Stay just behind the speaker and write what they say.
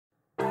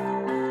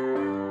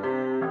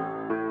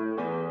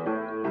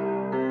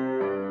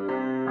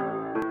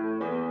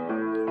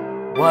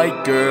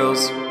White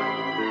girls.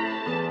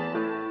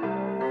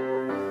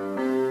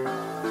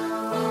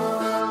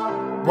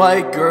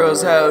 White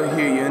girls out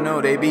here, you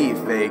know they be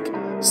fake.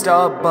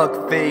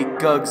 Starbuck fake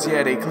gugs,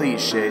 yeah they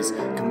cliches.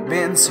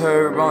 Convince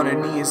her on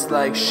her knees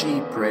like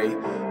she pray.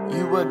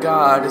 You a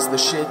god is the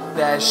shit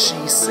that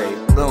she say.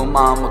 Lil'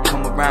 mama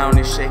come around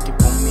and shake it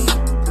for me.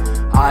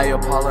 I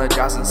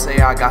apologize and say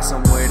I got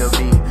somewhere to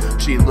be.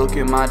 She look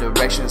in my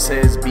direction,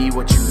 says be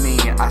what you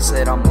mean. I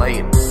said I'm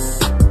late,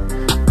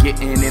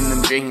 getting in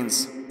them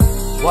jeans.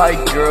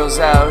 White girls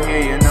out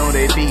here, you know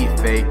they be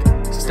fake.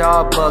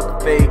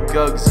 Starbuck fake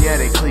gugs, yeah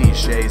they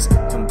cliches.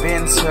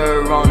 Convince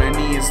her on her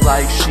knees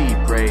like she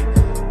pray.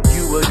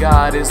 You a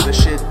god is the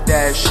shit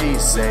that she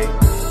say.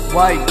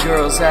 White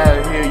girls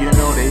out here, you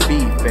know they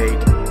be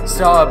fake.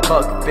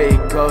 Starbuck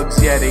fake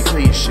gugs, yeah they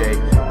cliche.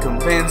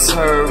 Convince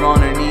her on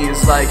her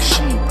knees like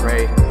she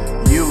pray.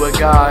 You a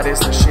god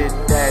is the shit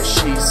that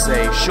she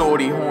say.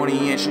 Shorty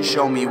horny and she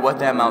show me what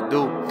that mouth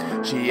do.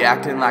 She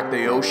acting like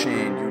the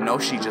ocean, you know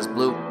she just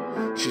blue.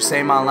 She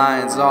say my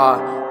lines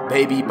are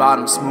baby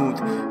bottom smooth,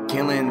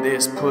 killing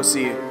this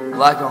pussy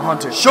like a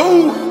hunter.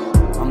 Shoot!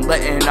 I'm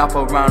letting off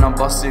a round, I'm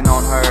busting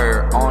on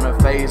her, on her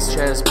face,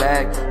 chest,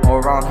 back,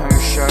 or on her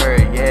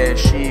shirt. Yeah,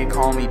 she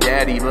call me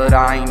daddy, but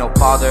I ain't no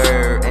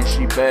father, and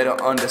she better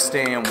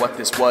understand what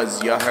this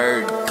was you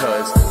heard.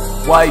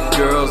 Cause white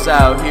girls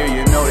out here,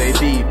 you know they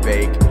be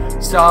fake.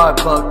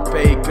 Starbuck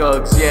fake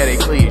gugs, yeah they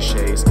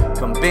cliches.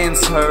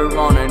 Convince her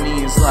on her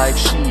knees like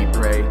she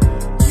pray.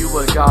 You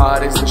a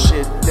god is the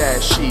shit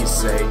that she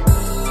say.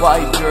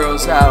 White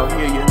girls out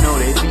here, you know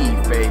they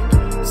be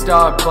fake.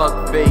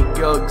 Starbuck fake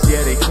gugs,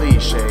 yeah they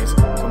cliches.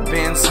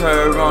 Convince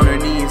her on her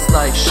knees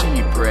like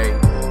she pray.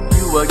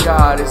 You a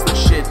god is the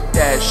shit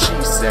that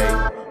she say.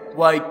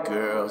 White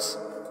girls.